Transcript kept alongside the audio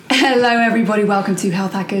Hello everybody, welcome to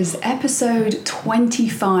Health Hackers episode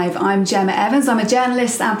 25. I'm Gemma Evans, I'm a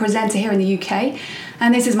journalist and presenter here in the UK,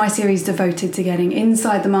 and this is my series devoted to getting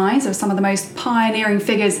inside the minds of some of the most pioneering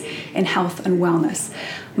figures in health and wellness.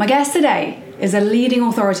 My guest today is a leading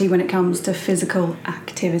authority when it comes to physical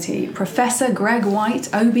activity. Professor Greg Whyte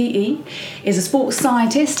OBE is a sports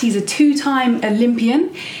scientist. He's a two-time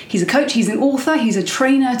Olympian. He's a coach, he's an author, he's a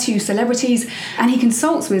trainer to celebrities, and he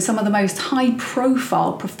consults with some of the most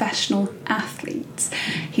high-profile professional athletes.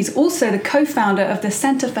 He's also the co-founder of the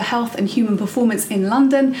Centre for Health and Human Performance in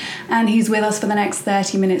London, and he's with us for the next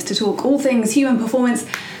 30 minutes to talk all things human performance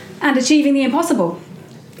and achieving the impossible.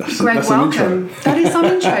 Greg, welcome. That is some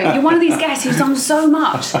intro. You're one of these guests who's done so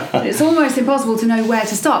much that it's almost impossible to know where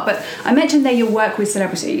to start. But I mentioned there your work with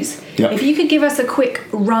celebrities. Yep. If you could give us a quick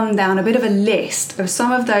rundown, a bit of a list of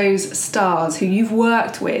some of those stars who you've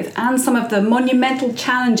worked with and some of the monumental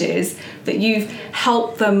challenges that you've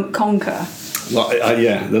helped them conquer.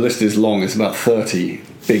 The list is long. It's about 30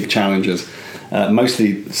 big challenges,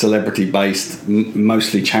 mostly celebrity-based,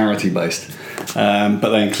 mostly charity-based. But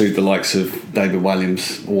they include the likes of David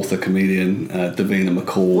Walliams, author, comedian, Davina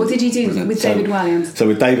McCall. What did you do with David Walliams? So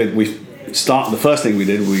with David, the first thing we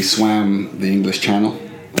did, we swam the English Channel,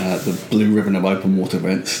 the blue ribbon of open water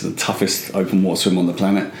events, the toughest open water swim on the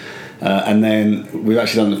planet. And then we've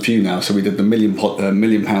actually done a few now. So we did the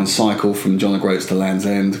million pound cycle from John O'Groats to Land's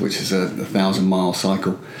End, which is a 1,000-mile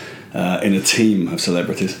cycle in a team of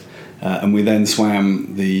celebrities. And we then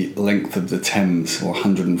swam the length of the Thames, or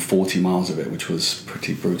 140 miles of it, which was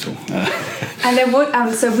pretty brutal. And then what?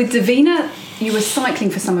 So with Davina, you were cycling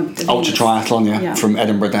for some of Davina's. Ultra-triathlon, yeah, from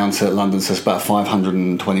Edinburgh down to London. So it's about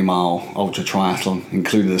 520-mile ultra-triathlon,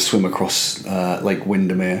 included a swim across Lake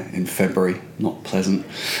Windermere in February. Not pleasant.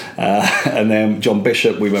 And then John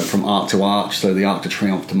Bishop, we went from Arc to Arch, so the Arc de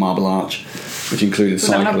Triomphe to Marble Arch, which included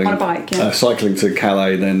cycling on a bike, yeah. Cycling to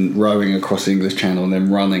Calais, then rowing across the English Channel, and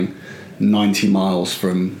then running 90 miles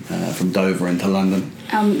from Dover into London.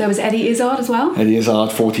 There was Eddie Izzard as well. Eddie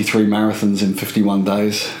Izzard, 43 marathons in 51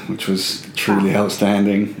 days, which was truly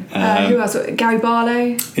outstanding. Who else? Gary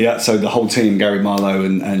Barlow. Yeah, so the whole team, Gary Barlow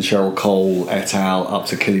and Cheryl Cole et al. Up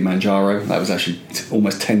to Kilimanjaro. That was actually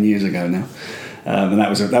almost 10 years ago now. And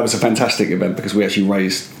that was a fantastic event because we actually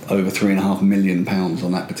raised over £3.5 million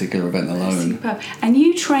on that particular event alone. Superb. And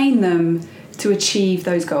you train them to achieve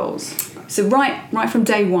those goals. So right from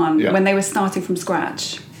day one, when they were starting from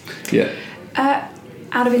scratch. Yeah.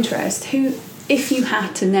 Out of interest, who, if you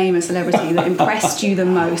had to name a celebrity that impressed you the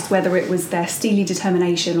most, whether it was their steely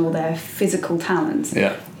determination or their physical talents,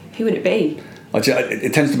 who would it be?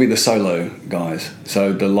 It tends to be the solo guys.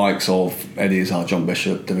 So the likes of Eddie Izzard, John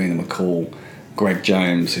Bishop, Davina McCall, Greg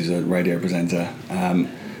James, who's a radio presenter,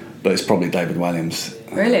 but it's probably David Walliams.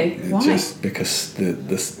 Really? Why? Just because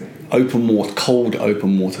the cold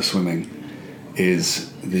open water swimming is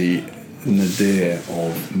the nadir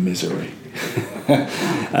of misery.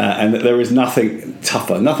 And there is nothing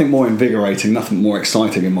tougher, nothing more invigorating, nothing more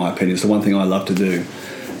exciting, in my opinion. It's the one thing I love to do,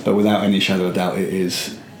 but without any shadow of doubt, it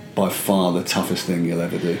is by far the toughest thing you'll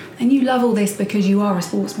ever do. And you love all this because you are a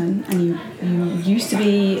sportsman, and you used to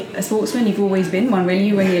be a sportsman. You've always been one, really.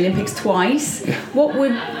 You won the Olympics twice. Yeah. What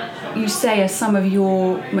would you say are some of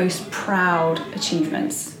your most proud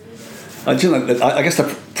achievements? I guess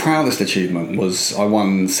the proudest achievement was I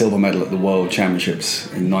won silver medal at the World Championships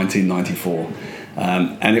in 1994.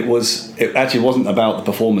 And it actually wasn't about the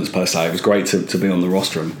performance per se. It was great to be on the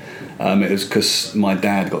rostrum. It was because my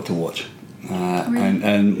dad got to watch. Really?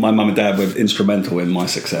 And my mum and dad were instrumental in my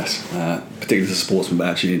success, particularly as a sportsman, but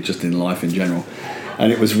actually just in life in general.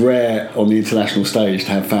 And it was rare on the international stage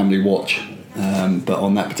to have family watch. But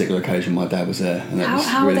on that particular occasion, my dad was there. And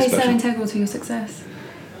how really are they special. so integral to your success?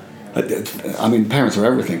 I mean, parents are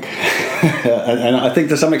everything. And I think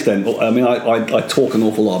to some extent, I talk an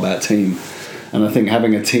awful lot about team. And I think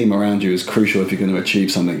having a team around you is crucial if you're going to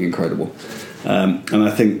achieve something incredible. And I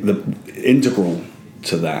think the integral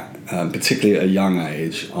to that, particularly at a young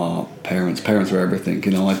age, are parents. Parents are everything.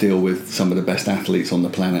 I deal with some of the best athletes on the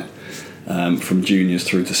planet, from juniors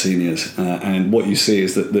through to seniors. And what you see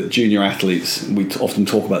is that junior athletes, we often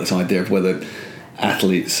talk about this idea of whether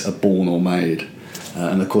athletes are born or made.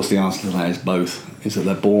 And of course the answer to that is both, is that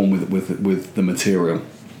they're born with the material,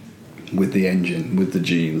 with the engine, with the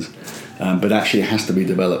genes, but actually it has to be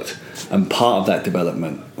developed. And part of that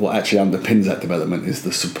development, what actually underpins that development, is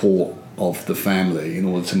the support of the family in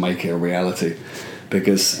order to make it a reality.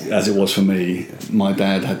 Because as it was for me, my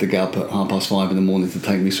dad had to get up at 5:30 in the morning to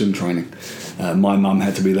take me swim training. My mum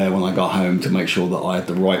had to be there when I got home to make sure that I had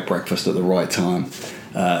the right breakfast at the right time.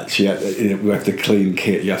 We have to clean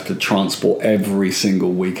kit. You have to transport every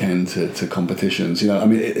single weekend to competitions.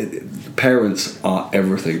 Parents are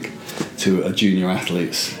everything to a junior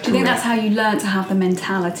athlete's career. Do you think that's how you learn to have the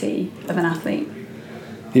mentality of an athlete?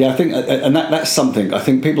 Yeah, I think, and that's something. I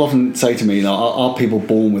think people often say to me, are people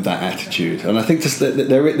born with that attitude? And I think just that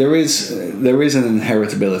there is an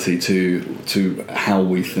inheritability to how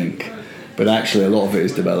we think, but actually a lot of it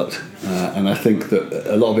is developed. And I think that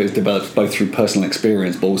a lot of it is developed both through personal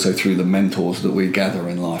experience, but also through the mentors that we gather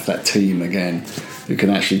in life. That team again, who can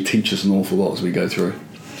actually teach us an awful lot as we go through.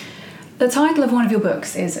 The title of one of your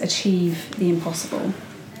books is "Achieve the Impossible."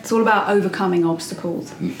 It's all about overcoming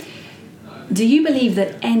obstacles. Do you believe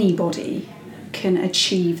that anybody can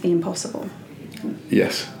achieve the impossible?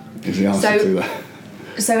 Yes, is the answer to that.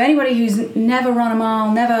 So anybody who's never run a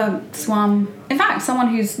mile, never swum, in fact, someone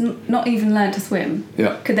who's not even learned to swim,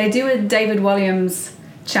 could they do a David Walliams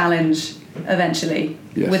challenge eventually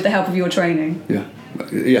with the help of your training? Yeah.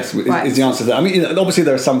 Yes, is the answer to that. I mean, obviously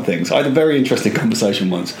there are some things. I had a very interesting conversation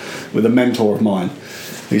once with a mentor of mine.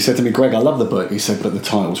 He said to me, Greg, I love the book. He said, but the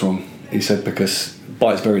title's wrong. He said, because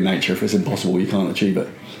by its very nature, if it's impossible, you can't achieve it.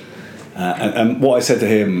 And what I said to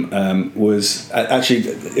him was, actually,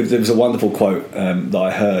 there was a wonderful quote that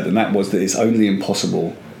I heard, and that was that it's only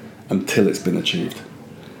impossible until it's been achieved.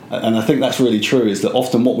 And I think that's really true, is that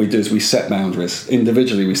often what we do is we set boundaries.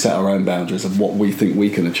 Individually, we set our own boundaries of what we think we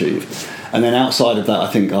can achieve. And then outside of that, I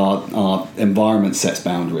think our environment sets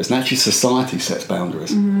boundaries. And actually, society sets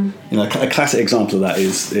boundaries. Mm-hmm. A classic example of that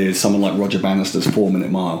is someone like Roger Bannister's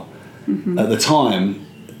 4-minute mile. Mm-hmm. At the time,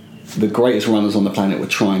 the greatest runners on the planet were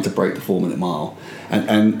trying to break the 4-minute mile.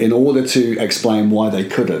 And in order to explain why they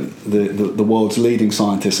couldn't, the world's leading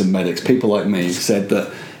scientists and medics, people like me, said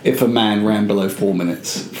that if a man ran below 4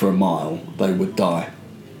 minutes for a mile, they would die.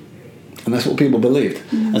 And that's what people believed.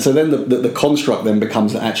 Mm-hmm. And so then the construct then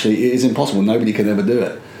becomes that actually it is impossible. Nobody can ever do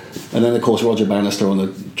it. And then, of course, Roger Bannister on a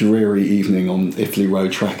dreary evening on Iffley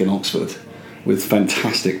Road track in Oxford with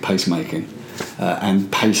fantastic pacemaking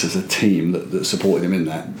and pace as a team that supported him in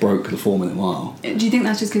that, broke the 4-minute mile. Do you think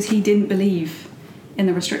that's just because he didn't believe in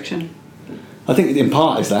the restriction? I think in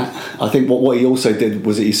part is that. I think what he also did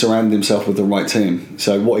was that he surrounded himself with the right team.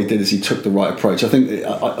 So what he did is he took the right approach. I think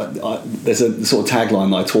there's a sort of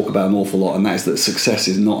tagline that I talk about an awful lot, and that is that success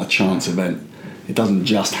is not a chance event. It doesn't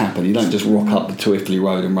just happen. You don't just rock up to Iffley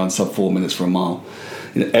Road and run sub 4 minutes for a mile.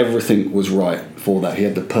 Everything was right for that. He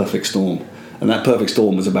had the perfect storm. And that perfect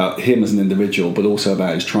storm was about him as an individual, but also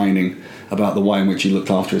about his training, about the way in which he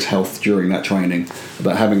looked after his health during that training,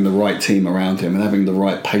 about having the right team around him and having the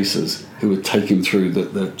right pacers who would take him through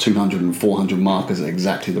the 200 and 400 markers at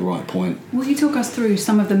exactly the right point. Will you talk us through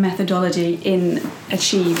some of the methodology in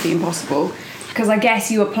Achieve the Impossible? Because I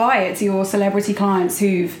guess you apply it to your celebrity clients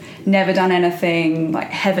who've never done anything like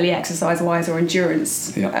heavily exercise-wise or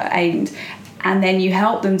endurance aimed, and then you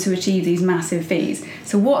help them to achieve these massive feats.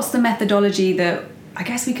 So what's the methodology that I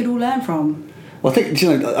guess we could all learn from? Well, I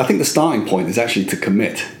think the starting point is actually to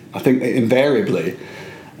commit. I think invariably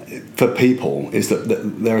for people is that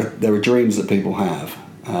there are dreams that people have,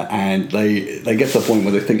 and they get to the point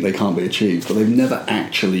where they think they can't be achieved, but they've never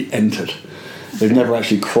actually entered. They've never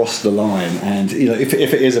actually crossed the line, and if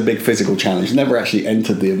it is a big physical challenge, never actually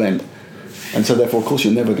entered the event. And so therefore, of course,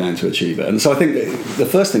 you're never going to achieve it. And so I think the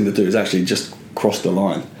first thing to do is actually just cross the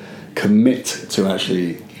line. Commit to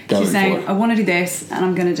actually going for it. I want to do this and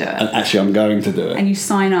I'm going to do it. And actually, I'm going to do it. And you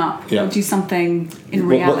sign up or do something in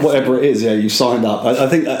reality. Whatever it is, you signed up. I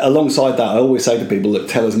think alongside that, I always say to people, look,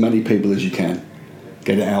 tell as many people as you can.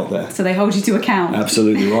 Get it out there. So they hold you to account.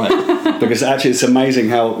 Absolutely right. Because actually it's amazing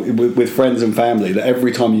how with friends and family that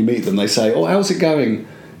every time you meet them, they say, oh, how's it going?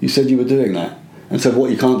 You said you were doing that. And so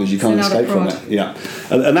what you can't do is you can't escape from it. Yeah.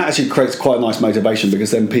 And that actually creates quite a nice motivation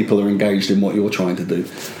because then people are engaged in what you're trying to do.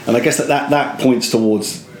 And I guess that points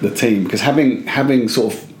towards the team, because having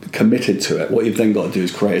sort of committed to it, what you've then got to do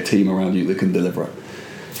is create a team around you that can deliver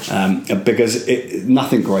it. Because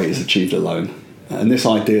nothing great is achieved alone. And this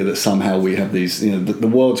idea that somehow we have these, the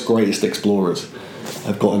world's greatest explorers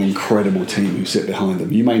have got an incredible team who sit behind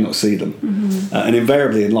them. You may not see them. Mm-hmm. And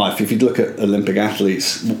invariably in life, if you look at Olympic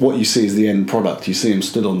athletes, what you see is the end product. You see them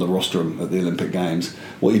stood on the rostrum at the Olympic Games.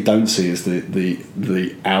 What you don't see is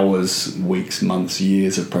the hours, weeks, months,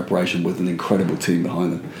 years of preparation with an incredible team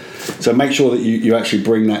behind them. So make sure that you actually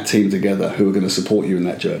bring that team together who are going to support you in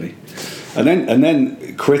that journey. And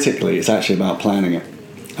then critically, it's actually about planning it.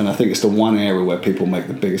 And I think it's the one area where people make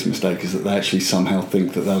the biggest mistake is that they actually somehow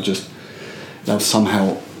think that they'll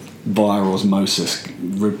somehow via osmosis,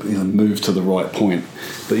 move to the right point,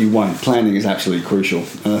 but you won't. Planning is absolutely crucial,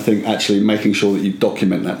 and I think actually making sure that you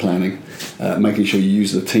document that planning, making sure you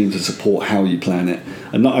use the team to support how you plan it,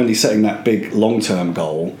 and not only setting that big long-term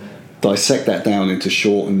goal, dissect that down into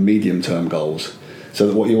short and medium-term goals, so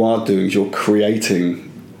that what you are doing is you're creating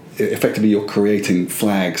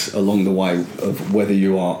flags along the way of whether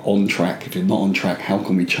you are on track. If you're not on track, how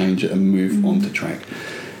can we change it and move onto track?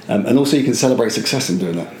 And also you can celebrate success in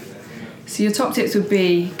doing that. So your top tips would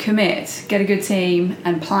be commit, get a good team,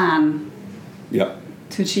 and plan. Yep.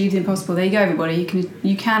 To achieve the impossible. There you go, everybody.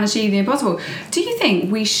 You can achieve the impossible. Do you think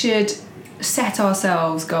we should set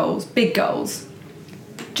ourselves goals, big goals,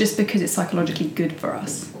 just because it's psychologically good for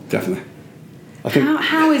us? Definitely. I think.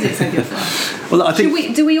 How is it so good for us? Well, I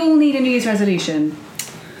think. Do we all need a New Year's resolution?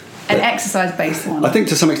 An exercise-based one? I think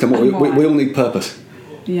to some extent, we all need purpose.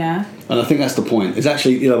 Yeah. And I think that's the point. It's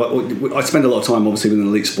actually, I spend a lot of time obviously within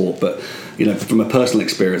elite sport, but from a personal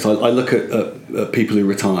experience, I look at people who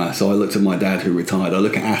retire. So I looked at my dad who retired. I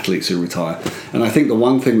look at athletes who retire, and I think the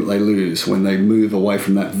one thing that they lose when they move away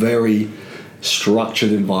from that very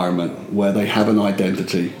structured environment where they have an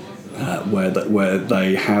identity, where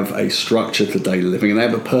they have a structure to daily living, and they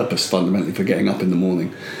have a purpose fundamentally for getting up in the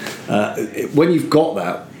morning. When you've got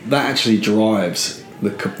that actually drives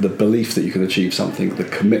the belief that you can achieve something, the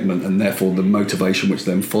commitment, and therefore the motivation which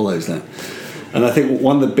then follows that. And I think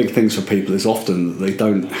one of the big things for people is often they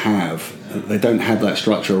don't have that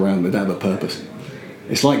structure around them. They don't have a purpose.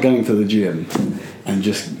 It's like going to the gym and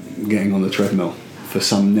just getting on the treadmill for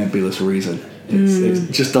some nebulous reason.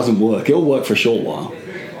 It just doesn't work. It'll work for a short while,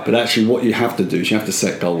 but actually what you have to do is you have to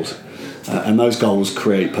set goals. And those goals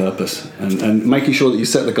create purpose, and making sure that you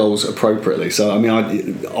set the goals appropriately. So, I mean,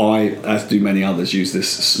 I, as do many others, use this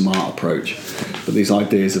SMART approach. But these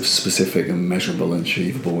ideas of specific and measurable and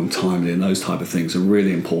achievable and timely and those type of things are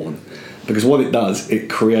really important. Because what it does, it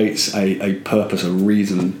creates a purpose, a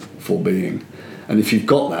reason for being. And if you've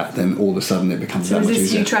got that, then all of a sudden it becomes that much easier. So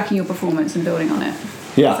is this you tracking your performance and building on it?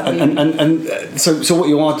 Yeah, so what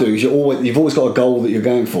you are doing is you've always got a goal that you're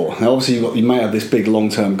going for. Now, obviously, you may have this big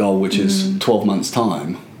long-term goal, which is 12 months'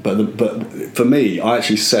 time. But for me, I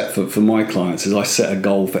actually set for my clients is I set a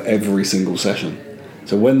goal for every single session.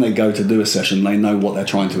 So when they go to do a session, they know what they're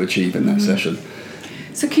trying to achieve in that session.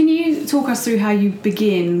 So can you talk us through how you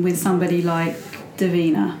begin with somebody like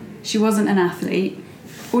Davina? She wasn't an athlete,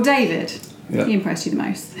 or David. Yeah. He impressed you the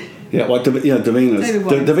most. Yeah, well,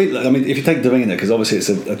 Davina. I mean, if you take Davina, because obviously it's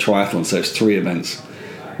a triathlon, so it's 3 events,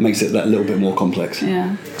 makes it that little bit more complex.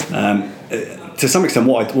 Yeah. To some extent,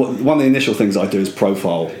 one of the initial things I do is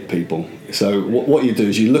profile people. So what you do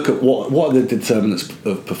is you look at what are the determinants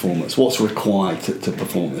of performance, what's required to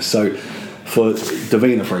perform this. So for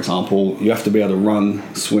Davina, for example, you have to be able to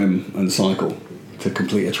run, swim, and cycle to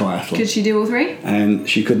complete a triathlon. Could she do all 3? And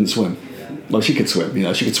she couldn't swim. Well, she could swim.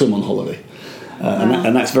 She could swim on holiday.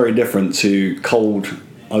 And that's very different to cold,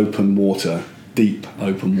 open water, deep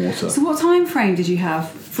open water. So what time frame did you have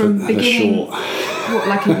from beginning? Short. What,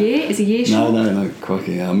 like a year? Is a year short? No,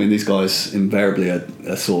 crikey. I mean, these guys invariably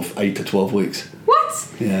are sort of 8 to 12 weeks. What?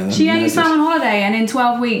 Yeah. She only swam on holiday, and in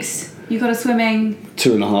 12 weeks you got her swimming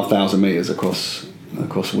 2,500 metres across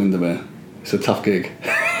Windermere. It's a tough gig.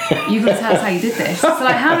 You've got to tell us how you did this. So,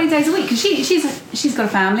 like, how many days a week? Because she's got a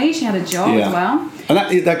family. She had a job as well.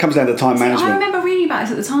 And that comes down to time management. I remember reading about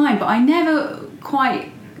this at the time, but I never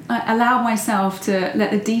quite allowed myself to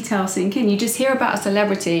let the details sink in. You just hear about a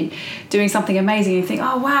celebrity doing something amazing and you think,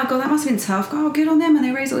 oh wow, God, that must have been tough. Oh, good on them, and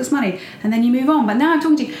they raised all this money. And then you move on. But now I'm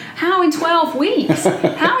talking to you, how in 12 weeks?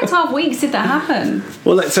 How in 12 weeks did that happen?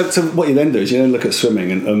 Well, so what you then do is you then look at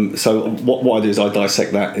swimming. And so what I do is I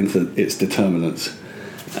dissect that into its determinants.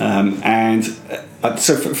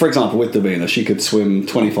 So for example, with Davina, she could swim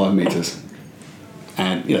 25 metres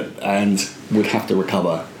and would have to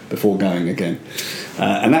recover before going again.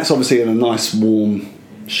 And that's obviously in a nice, warm,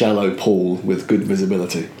 shallow pool with good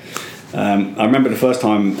visibility. I remember the first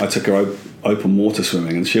time I took her open water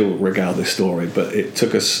swimming, and she'll regale this story, but it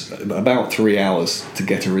took us about 3 hours to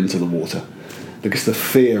get her into the water. Because the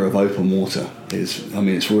fear of open water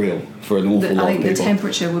it's real for an awful lot of people. I think the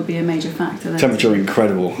temperature would be a major factor. Temperature,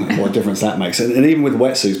 incredible, what a difference that makes. And even with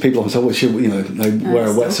wetsuits, people often say, well, they wear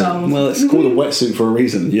a wetsuit. Cold. Well, it's called a wetsuit for a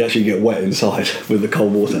reason. You actually get wet inside with the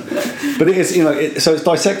cold water. But it is, so it's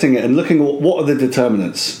dissecting it and looking at what are the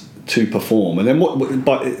determinants to perform. And then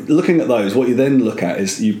by looking at those, what you then look at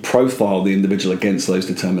is you profile the individual against those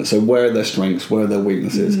determinants. So where are their strengths, where are their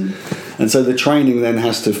weaknesses? And so the training then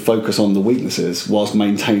has to focus on the weaknesses whilst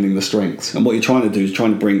maintaining the strengths. And what you're trying to do is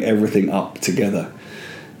trying to bring everything up together.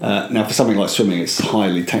 Now, for something like swimming, it's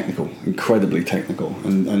highly technical, incredibly technical,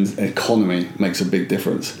 and economy makes a big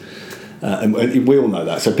difference. And we all know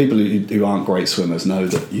that. So people who aren't great swimmers know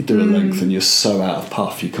that you do a length and you're so out of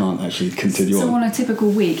puff you can't actually continue on. So on a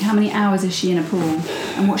typical week, how many hours is she in a pool,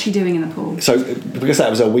 and what's she doing in the pool? So because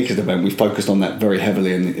that was our weekest event, we focused on that very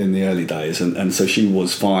heavily in the early days, and so she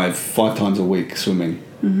was five times a week swimming.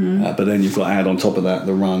 But then you've got to add on top of that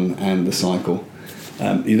the run and the cycle.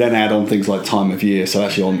 You then add on things like time of year. So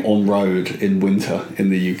actually on road in winter in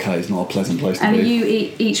the UK is not a pleasant place to be. And are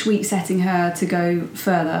you each week setting her to go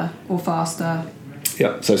further or faster?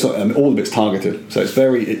 Yeah, so all of it's targeted. So it's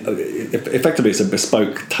effectively it's a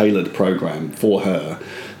bespoke, tailored program for her,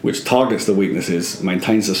 which targets the weaknesses,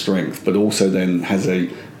 maintains the strength, but also then has a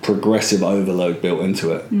progressive overload built into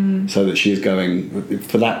it, so that she is going,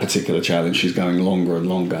 for that particular challenge, she's going longer and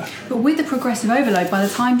longer. But with the progressive overload, by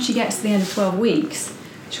the time she gets to the end of 12 weeks,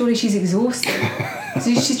 surely she's exhausted.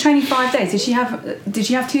 So she's training 5 days. Did she have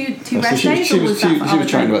two rest days? She was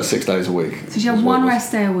training about 6 days a week. So she had one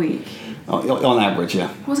rest day a week? On average,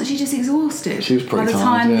 yeah. Wasn't she just exhausted? She was pretty by the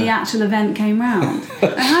tired, time the actual event came round.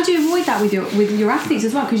 And how do you avoid that with your athletes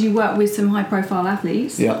as well? Because you work with some high-profile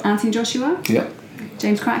athletes. Yeah. Anthony Joshua. Yeah.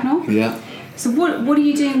 James Cracknell. Yeah. So what are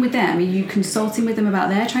you doing with them? Are you consulting with them about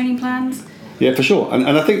their training plans? Yeah, for sure. And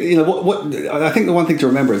I think what I think the one thing to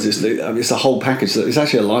remember is it's a whole package. It's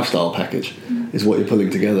actually a lifestyle package, is what you're pulling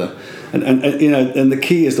together. And the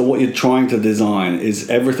key is that what you're trying to design is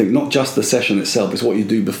everything, not just the session itself. It's what you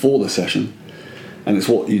do before the session, and it's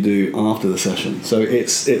what you do after the session. So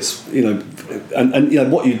it's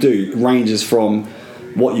what you do ranges from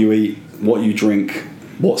what you eat, what you drink,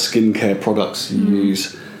 what skincare products you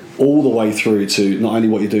use, all the way through to not only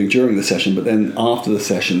what you're doing during the session, but then after the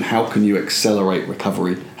session, how can you accelerate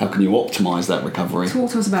recovery? How can you optimize that recovery?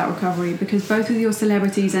 Talk to us about recovery, because both of your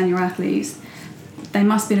celebrities and your athletes, they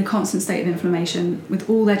must be in a constant state of inflammation with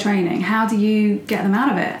all their training. How do you get them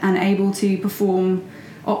out of it and able to perform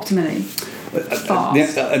optimally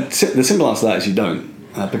fast? The simple answer to that is you don't.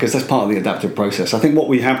 Because that's part of the adaptive process. I think what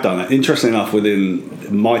we have done, interestingly enough,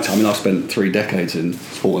 within my time, I've spent 3 decades in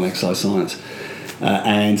sport and exercise science,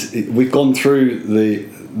 and we've gone through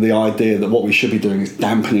the idea that what we should be doing is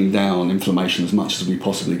dampening down inflammation as much as we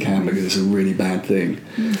possibly can, because it's a really bad thing.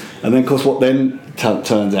 And then, of course, what then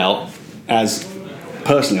turns out, as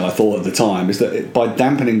personally I thought at the time, is that by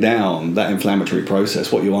dampening down that inflammatory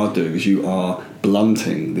process, what you are doing is you are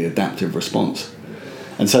blunting the adaptive response.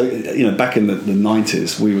 And so, back in the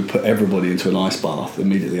 90s, we would put everybody into an ice bath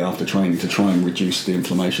immediately after training to try and reduce the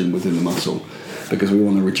inflammation within the muscle, because we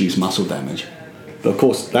want to reduce muscle damage. But of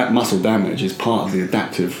course, that muscle damage is part of the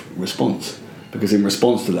adaptive response, because in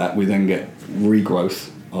response to that, we then get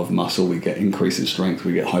regrowth of muscle, we get increase in strength,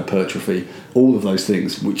 we get hypertrophy, all of those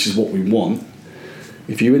things, which is what we want.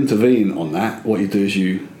 If you intervene on that, what you do is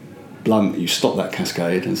you stop that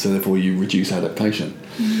cascade, and so therefore you reduce adaptation.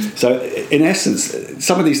 So in essence,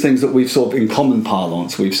 some of these things that we've sort of in common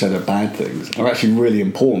parlance we've said are bad things are actually really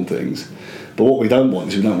important things, but what we don't want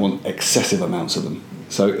is we don't want excessive amounts of them.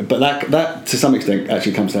 So, but that to some extent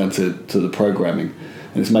actually comes down to the programming,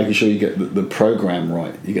 and it's making sure you get the program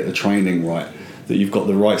right, you get the training right, that you've got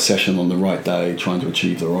the right session on the right day, trying to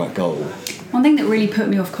achieve the right goal. One thing that really put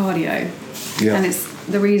me off cardio, and it's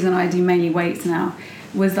the reason I do mainly weights now,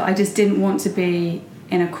 was that I just didn't want to be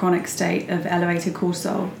in a chronic state of elevated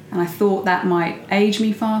cortisol, and I thought that might age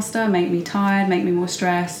me faster, make me tired, make me more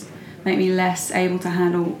stressed, make me less able to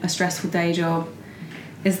handle a stressful day job.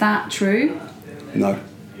 Is that true? No.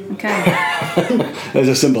 Okay. There's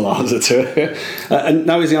a simple answer to it, and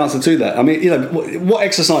no is the answer to that. I mean, what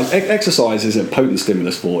exercise is a potent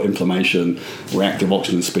stimulus for inflammation, reactive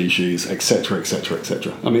oxygen species, etc., etc.,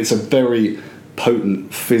 etc. I mean, it's a very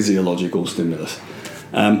potent physiological stimulus.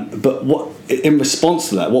 But in response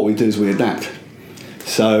to that, what we do is we adapt.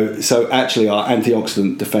 So actually, our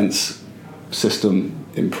antioxidant defense system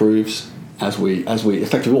improves as we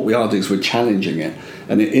effectively, what we are doing is we're challenging it,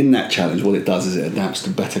 and in that challenge, what it does is it adapts to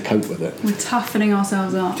better cope with it. We're toughening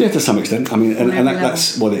ourselves up. Yeah, to some extent. I mean, and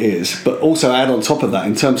that's what it is. But also add on top of that,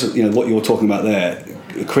 in terms of what you're talking about there,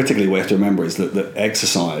 critically, what we have to remember is that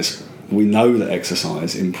exercise. We know that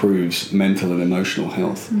exercise improves mental and emotional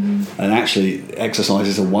health. And actually, exercise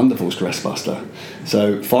is a wonderful stress buster.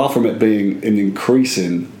 So far from it being an increase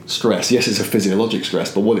in stress, yes, it's a physiologic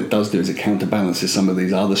stress, but what it does do is it counterbalances some of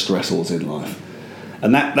these other stressors in life.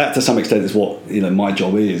 And that to some extent is what my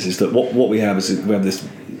job is that what we have is we have this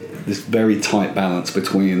very tight balance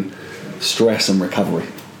between stress and recovery.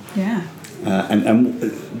 Yeah. And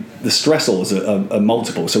the stressors are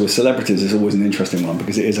multiple. So with celebrities, it's always an interesting one,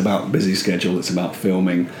 because it is about busy schedule, it's about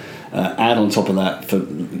filming, Add on top of that for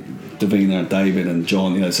Davina and David and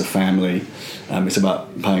John, it's a family. It's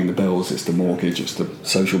about paying the bills, it's the mortgage, it's the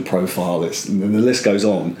social profile, and the list goes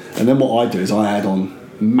on. And then what I do is I add on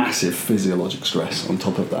massive physiologic stress on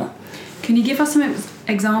top of that. Can you give us some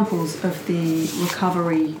examples of the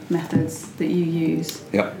recovery methods that you use?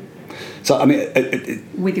 Yeah. So, I mean...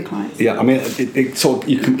 with your clients? Yeah, I mean, it sort of,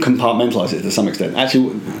 you can compartmentalize it to some extent.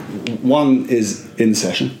 Actually, one is in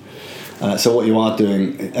session. So what you are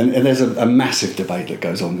doing, and there's a massive debate that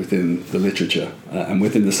goes on within the literature and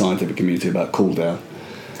within the scientific community about cool down.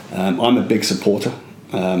 I'm a big supporter.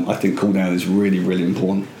 I think cool down is really, really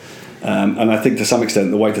important. And I think to some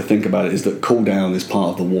extent the way to think about it is that cool down is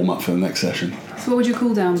part of the warm up for the next session. So what would your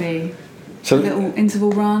cool down be? So, a little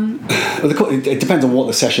interval run? It depends on what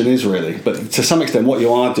the session is, really. But to some extent, what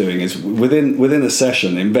you are doing is within a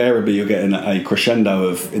session, invariably you're getting a crescendo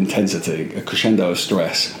of intensity, a crescendo of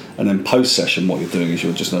stress. And then post-session, what you're doing is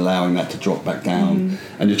you're just allowing that to drop back down,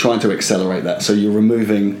 and you're trying to accelerate that. So you're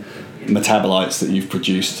removing metabolites that you've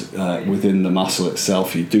produced within the muscle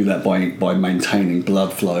itself. You do that by maintaining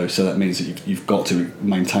blood flow. So that means that you've got to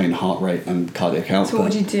maintain heart rate and cardiac output. So what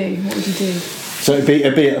would you do? So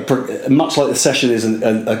it'd be much like the session is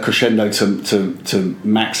a crescendo to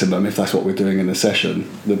maximum, if that's what we're doing in the session.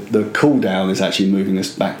 The cool down is actually moving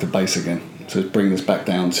us back to base again. So it's bringing us back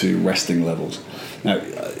down to resting levels. Now,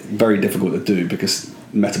 very difficult to do because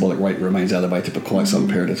metabolic rate remains elevated for quite some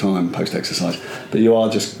period of time post-exercise. But you are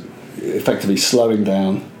just effectively slowing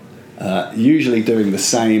down, usually doing the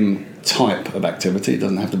same type of activity. It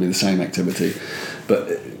doesn't have to be the same activity.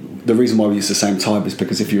 But the reason why we use the same type is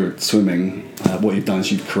because if you're swimming, what you've done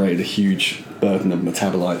is you've created a huge burden of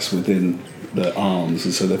metabolites within the arms,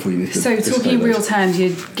 and so therefore you need to... So talking in real terms,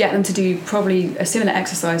 you'd get them to do probably a similar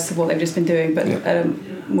exercise to what they've just been doing, but at a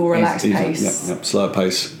more relaxed pace. Yeah, slower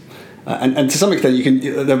pace. And to some extent, you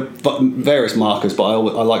can... There are various markers, but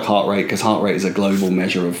I like heart rate, because heart rate is a global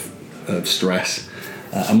measure of stress.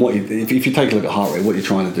 And if you take a look at heart rate, what you're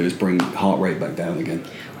trying to do is bring heart rate back down again.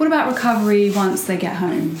 What about recovery once they get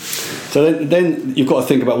home? So then you've got to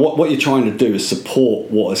think about what you're trying to do is support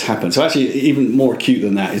what has happened. So actually, even more acute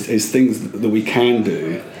than that is things that we can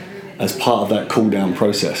do as part of that cool down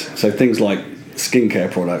process. So things like skincare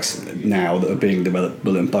products now that are being developed,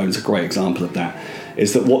 Bullet and Bone's a great example of that,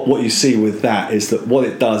 is that what you see with that is that what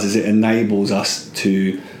it does is it enables us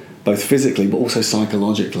to both physically but also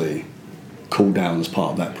psychologically cool down as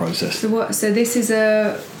part of that process. So this is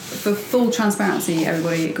for full transparency,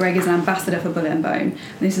 everybody, Greg is an ambassador for Bullet and Bone.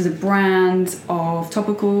 This is a brand of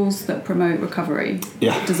topicals that promote recovery.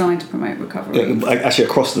 Yeah. Designed to promote recovery. Yeah, actually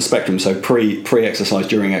across the spectrum, so pre-exercise,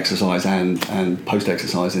 during exercise, and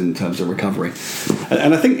post-exercise in terms of recovery.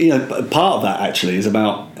 And I think part of that actually is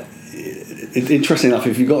about. Interesting enough,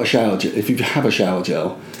 if you have a shower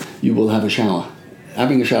gel, you will have a shower.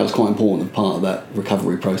 Having a shower is quite important as part of that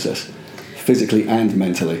recovery process, physically and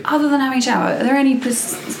mentally. Other than having a shower, are there any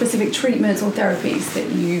specific treatments or therapies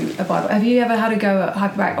that you abide by? Have you ever had a go at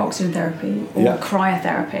hyperbaric oxygen therapy or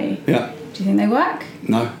cryotherapy? Yeah. Do you think they work?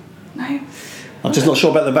 No. No? I'm just not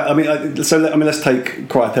sure about let's take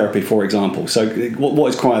cryotherapy for example. So what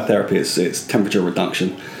is cryotherapy? It's temperature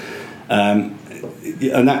reduction.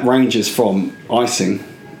 And that ranges from icing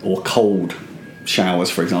or cold showers,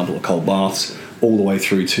 for example, or cold baths, all the way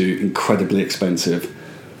through to incredibly expensive,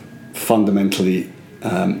 fundamentally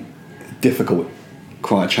difficult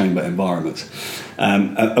cryochamber environments.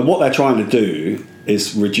 And what they're trying to do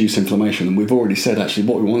is reduce inflammation. And we've already said, actually,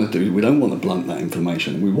 what we want to do is we don't want to blunt that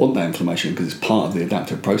inflammation. We want that inflammation because it's part of the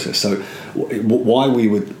adaptive process. So why we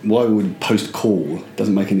would post-cool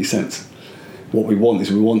doesn't make any sense. What we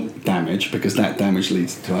want damage, because that damage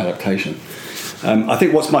leads to adaptation. I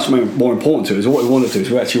think what's much more important to us, what we want to do is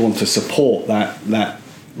we actually want to support that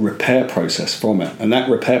repair process from it, and that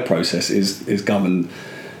repair process is governed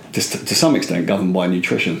to some extent governed by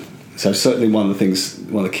nutrition. So certainly one of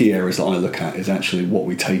the key areas that I look at is actually what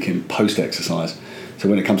we take in post-exercise. So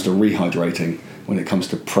when it comes to rehydrating, when it comes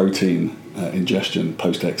to protein ingestion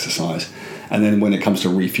post-exercise, and then when it comes to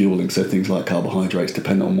refueling, so things like carbohydrates,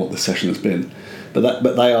 depending on what the session has been. But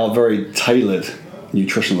they are very tailored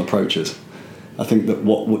nutritional approaches. I think that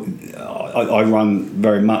I run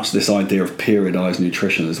very much this idea of periodized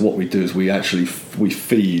nutrition. Is what we do is we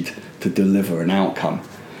feed to deliver an outcome.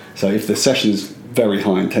 So if the session is very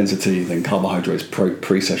high intensity, then carbohydrates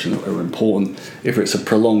pre-session are important. If it's a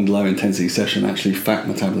prolonged low intensity session, actually fat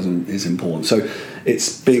metabolism is important. So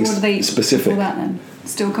it's being specific. Before that then?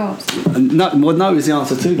 Still carbs? No is the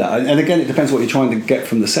answer to that. And again, it depends what you're trying to get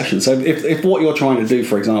from the session. So if what you're trying to do,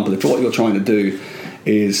 for example, if what you're trying to do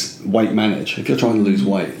is weight manage, if you're trying to lose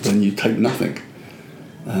weight, then you take nothing.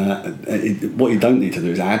 what you don't need to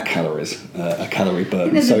do is add calories, a calorie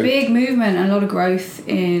burn. There's a big movement and a lot of growth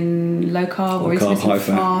in low carb or intermittent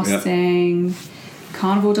fasting,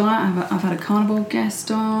 carnivore diet. I've had a carnivore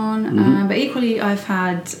guest on, but equally I've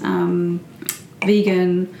had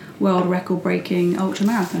vegan world record breaking ultra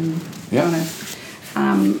marathon runners.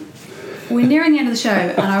 We're nearing the end of the show,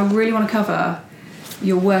 and I really want to cover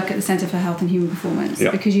your work at the Centre for Health and Human Performance,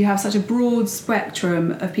 because you have such a broad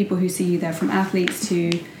spectrum of people who see you there, from athletes to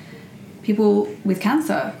people with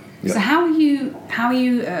cancer. So how are you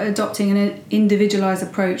adopting an individualised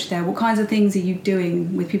approach there? What kinds of things are you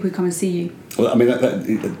doing with people who come and see you? Well,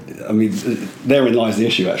 therein lies the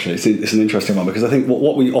issue. Actually, it's an interesting one, because I think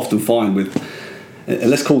what we often find with,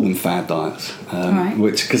 and let's call them fad diets,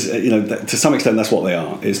 which, because to some extent that's what they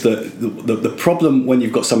are, is that the problem when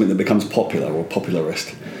you've got something that becomes popular or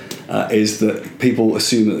popularist is that people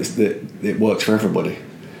assume that it works for everybody.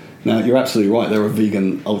 Now, you're absolutely right, there are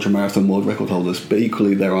vegan ultramarathon world record holders, but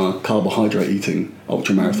equally there are carbohydrate eating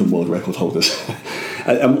ultramarathon world record holders.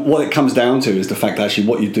 And what it comes down to is the fact that actually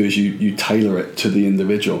what you do is you tailor it to the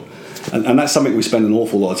individual. And that's something we spend an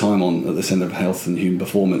awful lot of time on at the Centre for Health and Human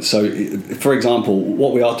Performance. So, for example,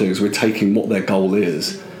 what we are doing is we're taking what their goal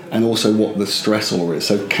is and also what the stressor is.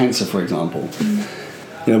 So cancer, for example,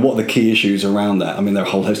 what are the key issues around that? I mean, there are a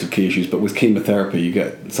whole host of key issues, but with chemotherapy, you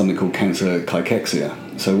get something called cancer cachexia.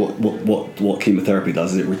 So what chemotherapy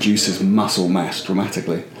does is it reduces muscle mass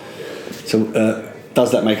dramatically. So does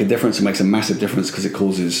that make a difference? It makes a massive difference because it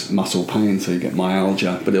causes muscle pain, so you get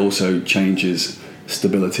myalgia, but it also changes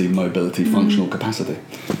stability, mobility, functional capacity.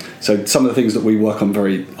 So some of the things that we work on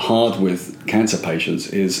very hard with cancer patients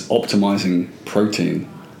is optimizing protein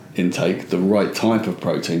intake, the right type of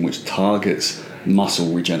protein which targets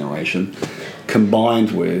muscle regeneration,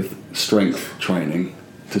 combined with strength training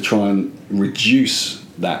to try and reduce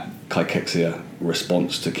that cachexia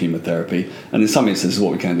response to chemotherapy. And in some instances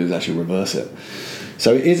what we can do is actually reverse it.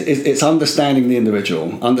 So it's understanding the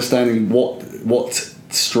individual, understanding what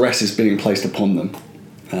stress is being placed upon them.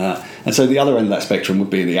 And so the other end of that spectrum would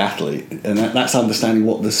be the athlete, and that's understanding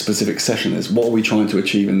what the specific session is. What are we trying to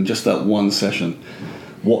achieve in just that one session?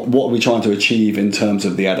 What are we trying to achieve in terms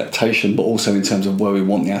of the adaptation, but also in terms of where we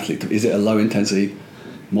want the athlete to? Is it a low intensity,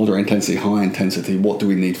 moderate intensity, high intensity? What do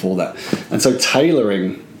we need for that? And so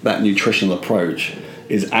tailoring that nutritional approach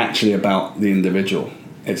is actually about the individual.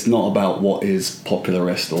 It's not about what is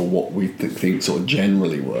popularist or what we think sort of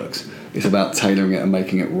generally works. It's about tailoring it and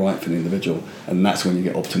making it right for the individual, and that's when you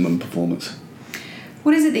get optimum performance.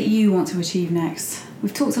 What is it that you want to achieve next?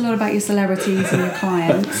 We've talked a lot about your celebrities and your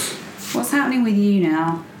clients. What's happening with you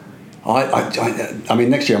now? I mean,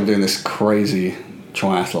 next year I'm doing this crazy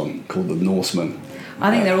triathlon called the Norseman.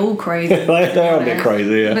 I think they're all crazy. They're a bit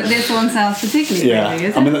crazy, yeah. But this one sounds particularly crazy,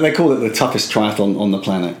 isn't it? I mean, they call it the toughest triathlon on the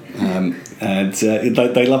planet. And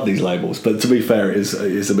they love these labels, but to be fair, it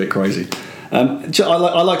is a bit crazy.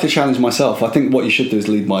 I like to challenge myself. I think what you should do is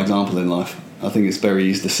lead by example in life. I think it's very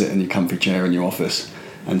easy to sit in your comfy chair in your office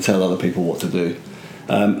and tell other people what to do.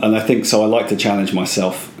 And I think so. I like to challenge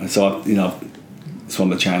myself. And so it's on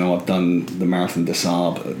the channel. I've done the Marathon des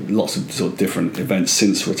Sables, lots of sort of different events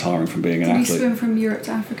since retiring from being an athlete. Did you swim from Europe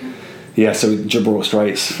to Africa? Yeah, so Gibraltar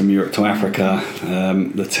Straits from Europe to Africa,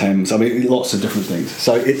 the Thames. I mean, lots of different things.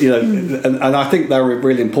 So and I think they're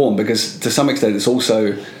really important because to some extent it's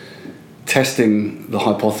also testing the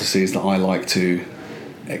hypotheses that I like to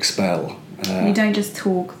expel. You don't just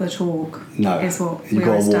talk the talk. No, is what you've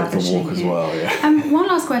got to walk the establishing walk as here. well. Yeah. One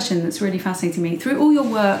last question that's really fascinating me. Through all your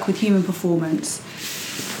work with human performance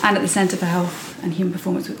and at the Centre for Health and Human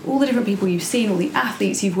Performance, with all the different people you've seen, all the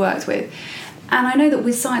athletes you've worked with, and I know that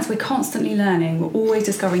with science we're constantly learning, we're always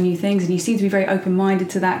discovering new things, and you seem to be very open-minded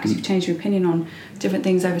to that because you've changed your opinion on different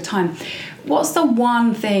things over time. What's the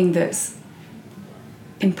one thing that's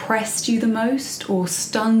impressed you the most, or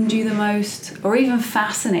stunned you the most, or even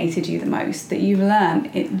fascinated you the most that you've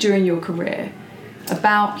learned during your career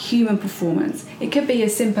about human performance? It could be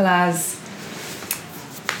as simple as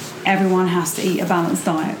everyone has to eat a balanced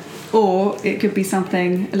diet, or it could be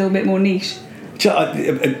something a little bit more niche.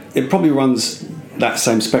 It probably runs that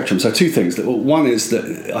same spectrum. So two things. One is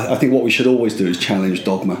that I think what we should always do is challenge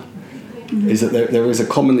dogma. Is that there is a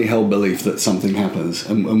commonly held belief that something happens,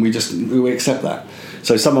 and we accept that.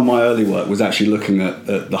 So some of my early work was actually looking at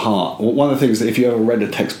the heart. One of the things that if you ever read a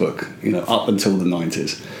textbook, up until the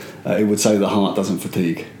 90s, it would say the heart doesn't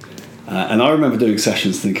fatigue. And I remember doing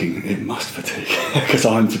sessions thinking, it must fatigue, because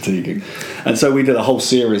I'm fatiguing. And so we did a whole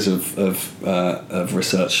series of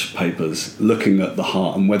research papers looking at the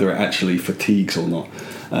heart and whether it actually fatigues or not.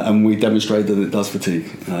 And we demonstrated that it does fatigue.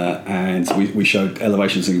 And we showed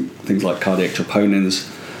elevations in things like cardiac troponins,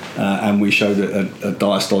 and we showed a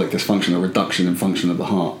diastolic dysfunction, a reduction in function of the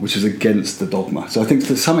heart, which is against the dogma. So I think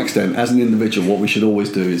to some extent, as an individual, what we should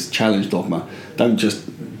always do is challenge dogma. Don't just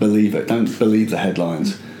believe it. Don't believe the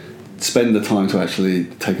headlines. Spend the time to actually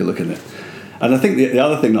take a look at it. And I think the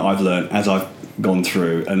other thing that I've learned as I've gone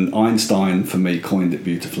through, and Einstein for me coined it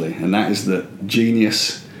beautifully, and that is that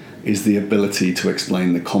genius is the ability to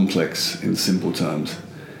explain the complex in simple terms.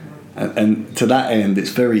 And to that end, it's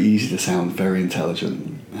very easy to sound very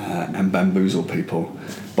intelligent and bamboozle people.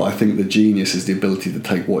 But I think the genius is the ability to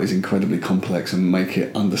take what is incredibly complex and make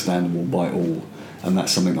it understandable by all. And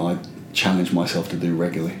that's something that I challenge myself to do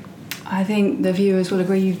regularly. I think the viewers will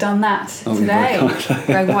agree you've done that today.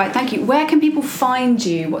 Greg Whyte, thank you. Where can people find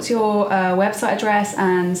you? What's your website address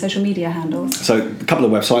and social media handles? So a couple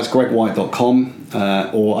of websites,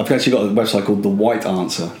 gregwhyte.com, or I've actually got a website called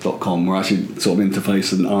thewhiteanswer.com where I actually sort of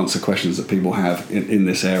interface and answer questions that people have in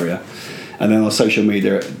this area. And then on social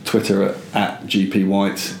media, Twitter at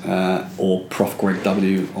GPWhite or Prof Greg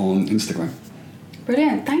W on Instagram.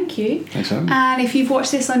 Brilliant, thank you. Thanks, Sam. And if you've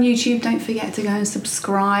watched this on YouTube, don't forget to go and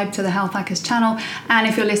subscribe to the HealthHackers channel. And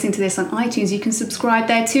if you're listening to this on iTunes, you can subscribe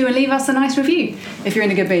there too and leave us a nice review if you're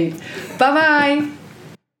in a good mood. Bye-bye.